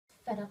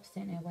fed up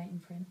sitting here waiting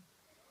for him.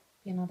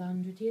 Be another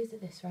 100 years at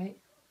this rate.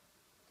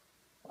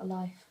 What a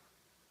life.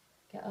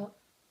 Get up,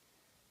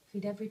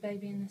 feed every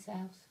baby in this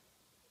house,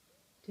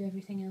 do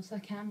everything else I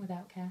can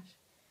without cash,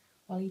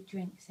 while he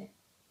drinks it,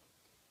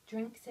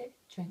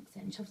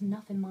 and shoves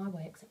nothing my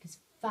way except his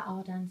fat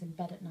hard hands in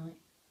bed at night.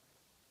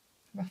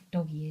 Rough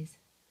dog he is.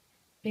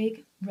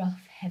 Big,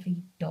 rough,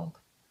 heavy dog.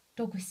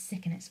 Dog was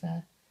sick in its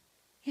fur.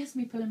 He has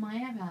me pulling my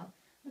hair out.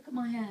 Look at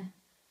my hair.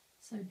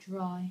 So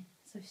dry,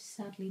 so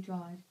sadly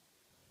dried.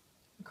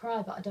 I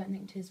cry, but I don't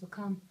think tears will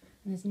come,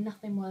 and there's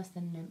nothing worse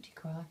than an empty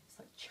cry. It's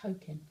like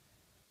choking.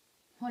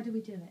 Why do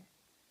we do it?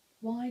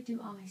 Why do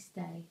I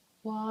stay?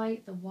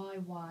 Why?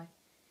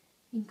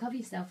 You can cover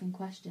yourself in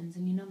questions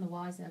and you're none the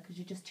wiser because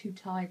you're just too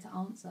tired to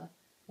answer.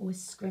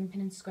 Always scrimping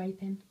and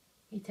scraping.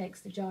 He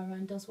takes the gyro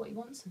and does what he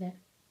wants with it.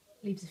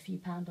 Leaves a few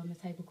pound on the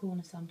table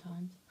corner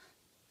sometimes.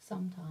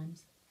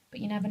 Sometimes. But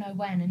you never know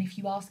when, and if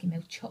you ask him,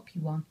 he'll chop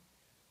you one.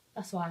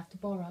 That's why I have to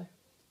borrow.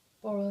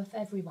 Borrow off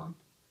everyone.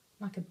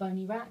 Like a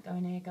bony rat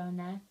going here, going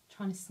there,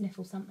 trying to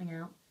sniffle something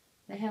out.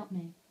 They help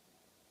me.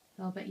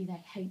 Though I'll bet you they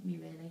hate me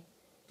really.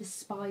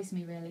 Despise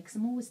me really, because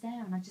I'm always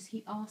there and I just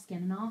keep asking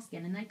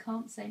and they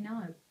can't say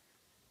no.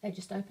 They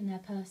just open their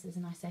purses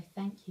and I say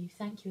thank you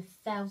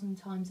 1,000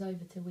 times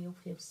over till we all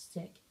feel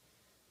sick.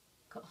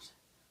 God,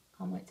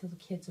 can't wait till the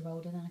kids are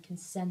older, then I can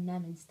send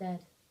them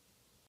instead.